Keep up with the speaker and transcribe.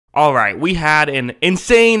All right, we had an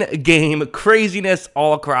insane game, craziness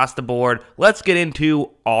all across the board. Let's get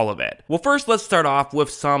into all of it. Well, first, let's start off with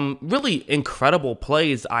some really incredible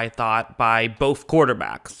plays, I thought, by both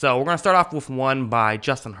quarterbacks. So we're going to start off with one by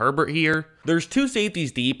Justin Herbert here. There's two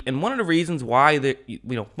safeties deep, and one of the reasons why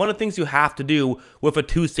one of the things you have to do with a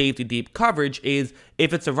two safety deep coverage is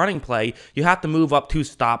if it's a running play, you have to move up to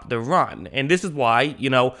stop the run. And this is why,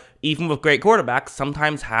 even with great quarterbacks,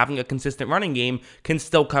 sometimes having a consistent running game can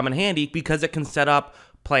still come in handy because it can set up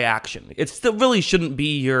play action. It still really shouldn't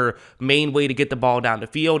be your main way to get the ball down the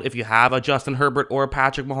field if you have a Justin Herbert or a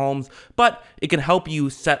Patrick Mahomes, but it can help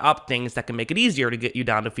you set up things that can make it easier to get you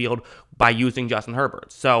down the field by using Justin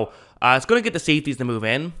Herbert. So it's going to get the safeties to move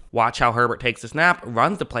in. Watch how Herbert takes the snap,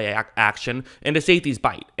 runs the play action, and the safeties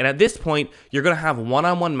bite. And at this point, you're going to have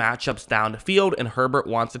one-on-one matchups down the field, and Herbert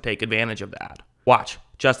wants to take advantage of that. Watch.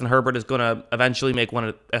 Justin Herbert is going to eventually make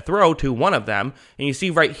a throw to one of them, and you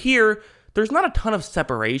see right here, there's not a ton of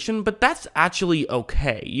separation, but that's actually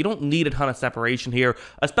okay. You don't need a ton of separation here,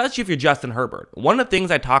 especially if you're Justin Herbert. One of the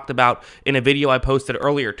things I talked about in a video I posted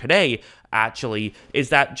earlier today, actually, is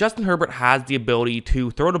that Justin Herbert has the ability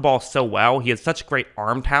to throw the ball so well. He has such great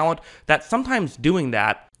arm talent that sometimes doing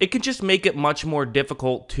that, it can just make it much more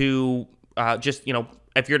difficult to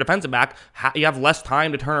if you're a defensive back, you have less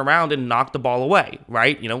time to turn around and knock the ball away,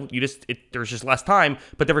 right? There's just less time,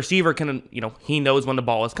 but the receiver can, he knows when the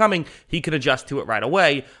ball is coming. He can adjust to it right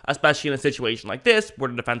away, especially in a situation like this where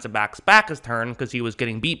the defensive back's back is turned because he was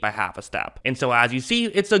getting beat by half a step. And so as you see,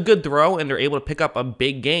 it's a good throw and they're able to pick up a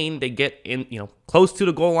big gain. They get in, close to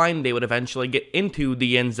the goal line. They would eventually get into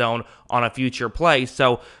the end zone on a future play.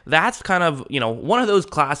 So that's kind of, one of those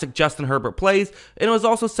classic Justin Herbert plays. And it was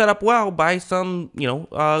also set up well by some,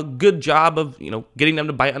 good job of, getting them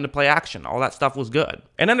to bite on the play action. All that stuff was good.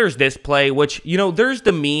 And then there's this play, which, there's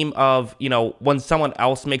the meme of, when someone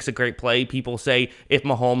else makes a great play, people say if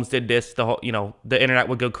Mahomes did this, the internet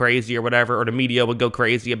would go crazy or whatever, or the media would go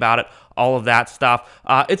crazy about it, all of that stuff.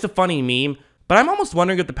 It's a funny meme. But I'm almost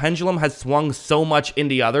wondering if the pendulum has swung so much in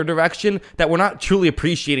the other direction that we're not truly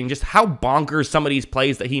appreciating just how bonkers some of these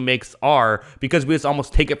plays that he makes are, because we just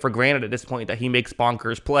almost take it for granted at this point that he makes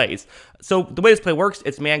bonkers plays. So the way this play works,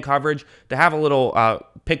 it's man coverage. They have a little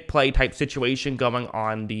pick play type situation going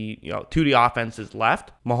on to the offense's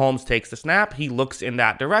left. Mahomes takes the snap. He looks in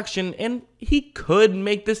that direction, and he could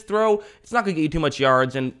make this throw. It's not going to get you too much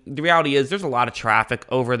yards, and the reality is there's a lot of traffic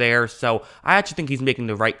over there, so I actually think he's making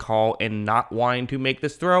the right call and not wanting to make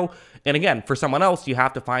this throw. And again, for someone else, you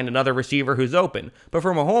have to find another receiver who's open. But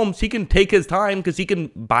for Mahomes, he can take his time because he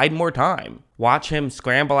can bide more time. Watch him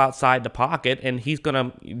scramble outside the pocket, and he's going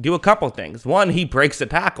to do a couple things. One, he breaks a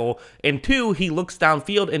tackle, and two, he looks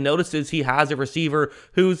downfield and notices he has a receiver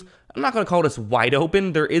who's, I'm not going to call this wide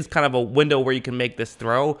open. There is kind of a window where you can make this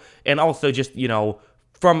throw. And also just,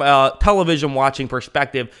 from a television watching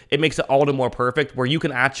perspective, it makes it all the more perfect where you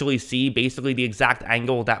can actually see basically the exact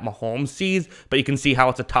angle that Mahomes sees, but you can see how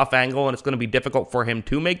it's a tough angle and it's going to be difficult for him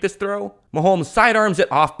to make this throw. Mahomes sidearms it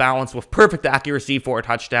off balance with perfect accuracy for a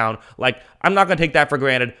touchdown. I'm not going to take that for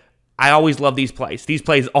granted. I always love these plays. These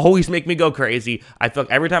plays always make me go crazy. I feel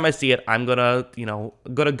like every time I see it, I'm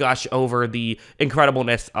gonna gush over the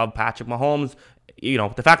incredibleness of Patrick Mahomes.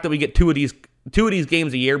 The fact that we get two of these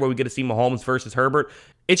games a year where we get to see Mahomes versus Herbert,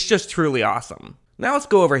 it's just truly awesome. Now let's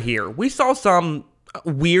go over here. We saw some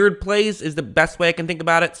weird plays is the best way I can think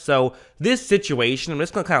about it. So this situation, I'm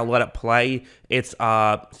just going to kind of let it play. It's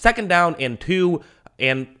second down and 2,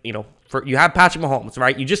 and you have Patrick Mahomes,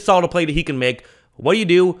 right? You just saw the play that he can make. What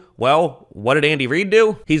do? Well, what did Andy Reid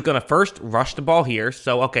do? He's going to first rush the ball here.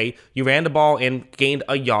 So, okay, you ran the ball and gained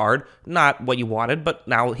a yard. Not what you wanted, but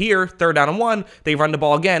now here, third down and 1, they run the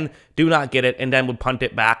ball again, do not get it, and then would punt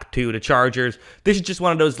it back to the Chargers. This is just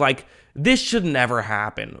one of those, this should never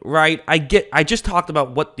happen, right? I just talked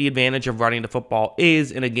about what the advantage of running the football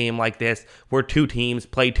is in a game like this, where two teams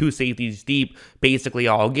play two safeties deep basically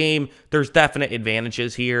all game. There's definite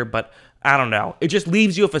advantages here, but I don't know. It just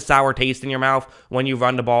leaves you with a sour taste in your mouth when you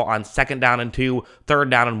run the ball on second down and 2,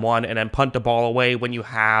 third down and 1, and then punt the ball away when you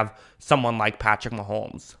have someone like Patrick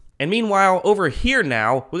Mahomes. And meanwhile, over here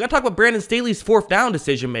now, we got to talk about Brandon Staley's fourth down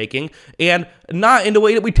decision-making, and not in the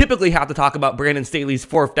way that we typically have to talk about Brandon Staley's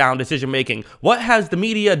fourth down decision-making. What has the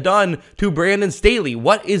media done to Brandon Staley?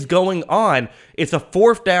 What is going on? It's a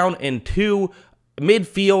fourth down and 2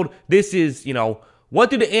 midfield. This is, what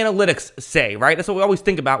do the analytics say, right? That's what we always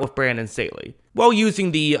think about with Brandon Staley. Well,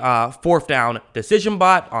 using the fourth down decision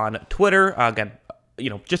bot on Twitter, again,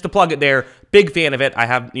 just to plug it there, big fan of it. I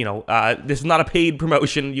have, this is not a paid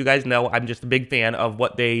promotion. You guys know I'm just a big fan of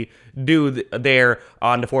what they do there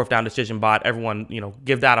on the fourth down decision bot. Everyone,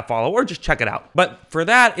 give that a follow or just check it out. But for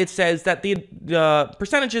that, it says that the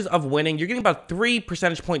percentages of winning, you're getting about 3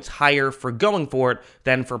 percentage points higher for going for it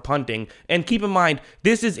than for punting. And keep in mind,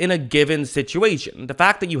 this is in a given situation. The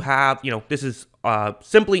fact that you have, this is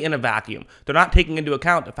simply in a vacuum. They're not taking into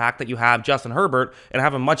account the fact that you have Justin Herbert and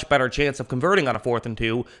have a much better chance of converting on a 4th and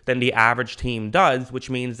 2 than the average team does, which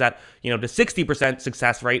means that, the 60%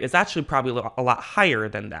 success rate is actually probably a lot higher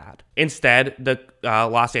than that. Instead, the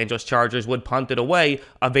Los Angeles Chargers would punt it away,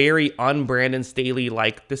 a very un-Brandon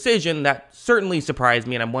Staley-like decision that certainly surprised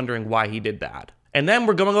me, and I'm wondering why he did that. And then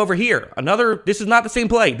we're going over here. This is not the same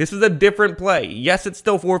play. This is a different play. Yes, it's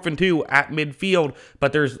still 4th and 2 at midfield,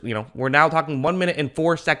 but there's, we're now talking 1 minute and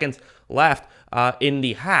 4 seconds left in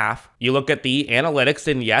the half. You look at the analytics,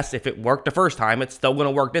 and yes, if it worked the first time, it's still going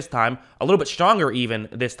to work this time. A little bit stronger even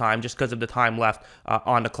this time, just because of the time left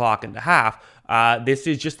on the clock in the half. This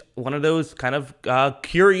is just one of those kind of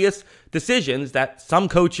curious decisions that some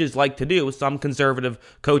coaches like to do, some conservative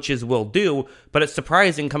coaches will do, but it's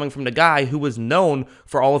surprising coming from the guy who was known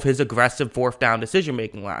for all of his aggressive 4th down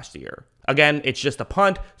decision-making last year. Again, it's just a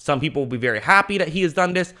punt. Some people will be very happy that he has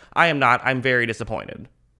done this. I am not. I'm very disappointed.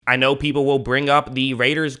 I know people will bring up the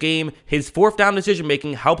Raiders game. His 4th down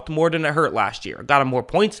decision-making helped more than it hurt last year. It got him more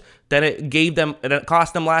points than it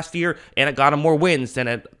cost them last year, and it got him more wins than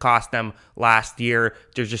it cost them last year.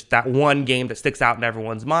 There's just that one game that sticks out in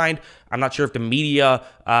everyone's mind. I'm not sure if the media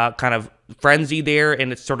kind of frenzy there,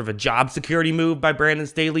 and it's sort of a job security move by Brandon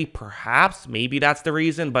Staley. Perhaps, maybe that's the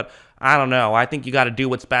reason, but I don't know. I think you got to do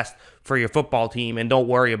what's best for your football team, and don't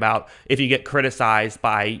worry about if you get criticized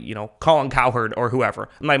by, Colin Cowherd or whoever.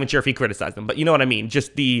 I'm not even sure if he criticized them, but you know what I mean.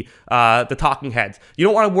 Just the talking heads. You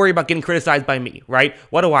don't want to worry about getting criticized by me, right?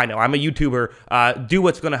 What do I know? I'm a YouTuber. Do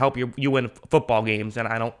what's going to help you win football games, and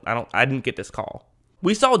I didn't get this call.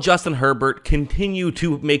 We saw Justin Herbert continue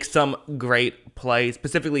to make some great plays,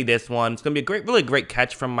 specifically this one. It's going to be a really great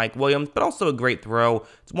catch from Mike Williams, but also a great throw.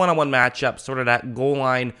 It's one-on-one matchup, sort of that goal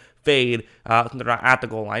line fade. They're not at the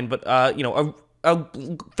goal line, but, a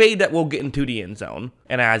fade that will get into the end zone.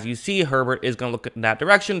 And as you see, Herbert is going to look in that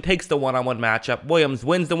direction, takes the one-on-one matchup. Williams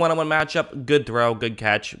wins the one-on-one matchup. Good throw, good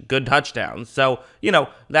catch, good touchdown. So,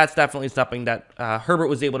 that's definitely something that Herbert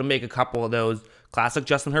was able to make a couple of those classic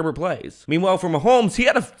Justin Herbert plays. Meanwhile, for Mahomes, he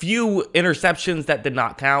had a few interceptions that did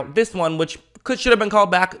not count. This one, which should have been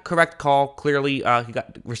called back, correct call. Clearly,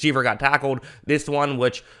 receiver got tackled. This one,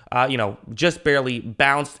 which, just barely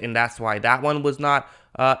bounced, and that's why that one was not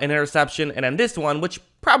an interception. And then this one, which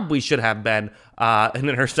probably should have been an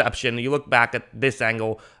interception. You look back at this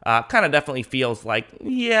angle, kind of definitely feels like,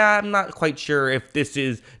 yeah, I'm not quite sure if this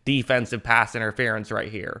is defensive pass interference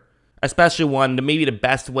right here. Especially maybe the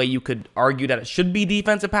best way you could argue that it should be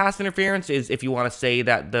defensive pass interference is if you want to say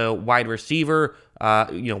that the wide receiver,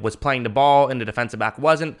 was playing the ball and the defensive back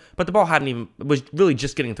wasn't, but the ball was really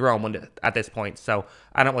just getting thrown at this point, so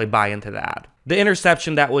I don't really buy into that. The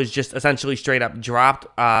interception that was just essentially straight up dropped,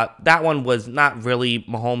 that one was not really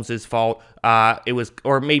Mahomes' fault. It was,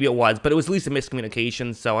 or maybe it was, but it was at least a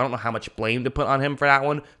miscommunication, so I don't know how much blame to put on him for that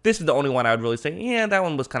one. This is the only one I would really say, yeah, that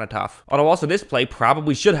one was kind of tough. Although also this play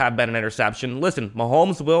probably should have been an interception. Listen,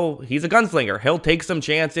 Mahomes he's a gunslinger. He'll take some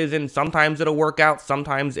chances, and sometimes it'll work out,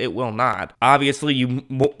 sometimes it will not. Obviously, you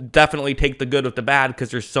definitely take the good with the bad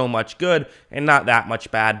because there's so much good and not that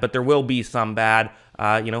much bad, but there will be some bad.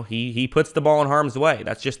 He puts the ball in harm's way.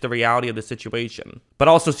 That's just the reality of the situation. But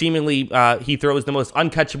also seemingly he throws the most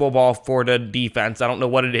uncatchable ball for the defense. I don't know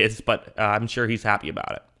what it is, but I'm sure he's happy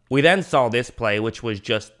about it. We then saw this play, which was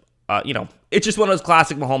just, it's just one of those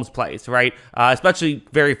classic Mahomes plays, right? Especially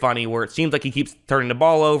very funny where it seems like he keeps turning the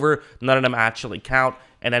ball over. None of them actually count.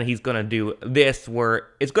 And then he's going to do this where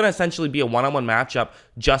it's going to essentially be a one-on-one matchup,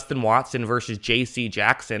 Justin Watson versus J.C.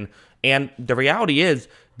 Jackson. And the reality is,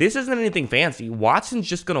 this isn't anything fancy. Watson's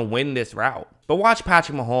just going to win this route. But watch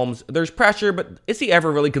Patrick Mahomes. There's pressure, but is he ever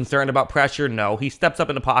really concerned about pressure? No. He steps up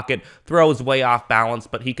in the pocket, throws way off balance,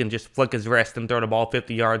 but he can just flick his wrist and throw the ball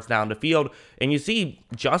 50 yards down the field. And you see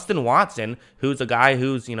Justin Watson, who's a guy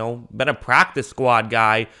who's, been a practice squad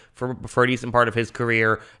guy for a decent part of his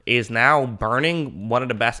career, is now burning one of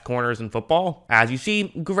the best corners in football. As you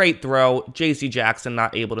see, great throw. J.C. Jackson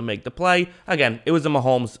not able to make the play. Again, it was a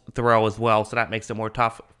Mahomes throw as well, so that makes it more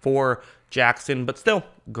tough for Jackson, but still,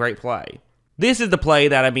 great play. This is the play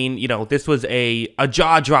that, this was a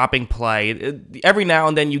jaw-dropping play. Every now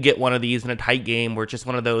and then you get one of these in a tight game where it's just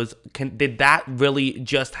one of those, did that really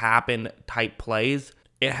just happen type plays.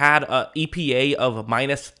 It had a EPA of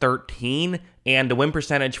 -13, and the win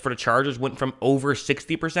percentage for the Chargers went from over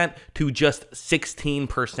 60% to just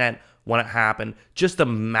 16% when it happened. Just a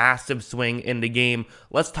massive swing in the game.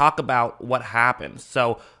 Let's talk about what happened.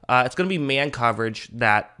 So it's going to be man coverage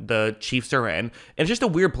that the Chiefs are in, and it's just a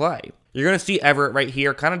weird play. You're going to see Everett right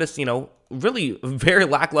here, kind of just, really very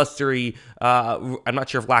lacklustery. I'm not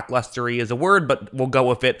sure if lacklustery is a word, but we'll go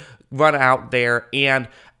with it. Run out there, and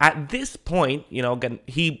at this point, again,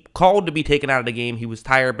 he called to be taken out of the game. He was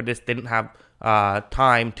tired, but just didn't have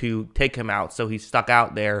time to take him out, so he stuck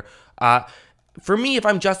out there. For me, if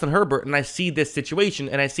I'm Justin Herbert and I see this situation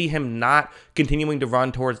and I see him not continuing to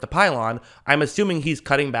run towards the pylon, I'm assuming he's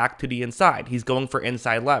cutting back to the inside. He's going for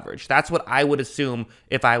inside leverage. That's what I would assume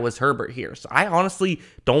if I was Herbert here. So I honestly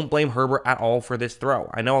don't blame Herbert at all for this throw.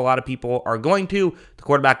 I know a lot of people are going to. The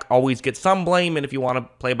quarterback always gets some blame, and if you want to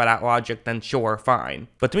play by that logic, then sure, fine.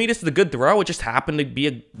 But to me, this is a good throw. It just happened to be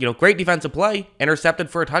a great defensive play, intercepted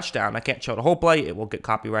for a touchdown. I can't show the whole play. It will get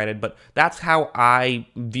copyrighted, but that's how I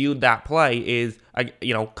viewed that play is,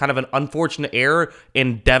 kind of an unfortunate error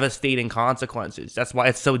and devastating consequences. That's why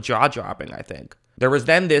it's so jaw-dropping, I think. There was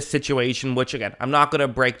then this situation, which, again, I'm not going to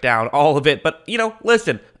break down all of it, but,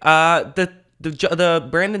 listen, the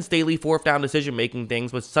Brandon Staley fourth down decision-making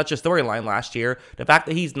things was such a storyline last year. The fact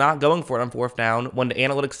that he's not going for it on fourth down when the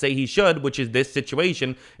analytics say he should, which is this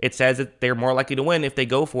situation, it says that they're more likely to win if they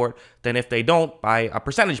go for it than if they don't by a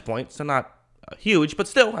percentage point. So not huge, but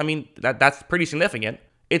still, that's pretty significant.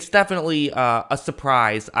 It's definitely a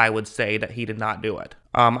surprise, I would say, that he did not do it.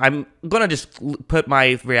 I'm going to just put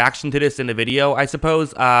my reaction to this in the video, I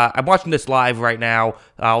suppose. I'm watching this live right now.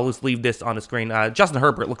 I'll just leave this on the screen. Justin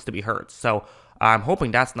Herbert looks to be hurt, so I'm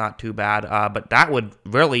hoping that's not too bad, but that would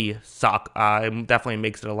really suck. It definitely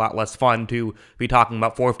makes it a lot less fun to be talking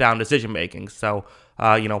about fourth down decision-making. So,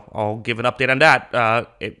 I'll give an update on that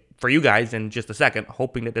for you guys in just a second,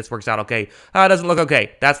 hoping that this works out okay. It doesn't look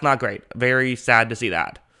okay. That's not great. Very sad to see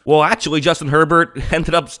that. Well, actually, Justin Herbert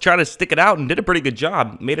ended up trying to stick it out and did a pretty good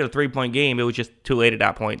job. Made it a 3-point game. It was just too late at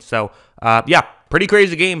that point. So, yeah, pretty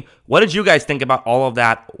crazy game. What did you guys think about all of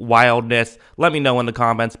that wildness? Let me know in the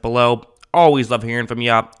comments below. Always love hearing from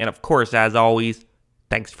you. And, of course, as always,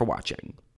 thanks for watching.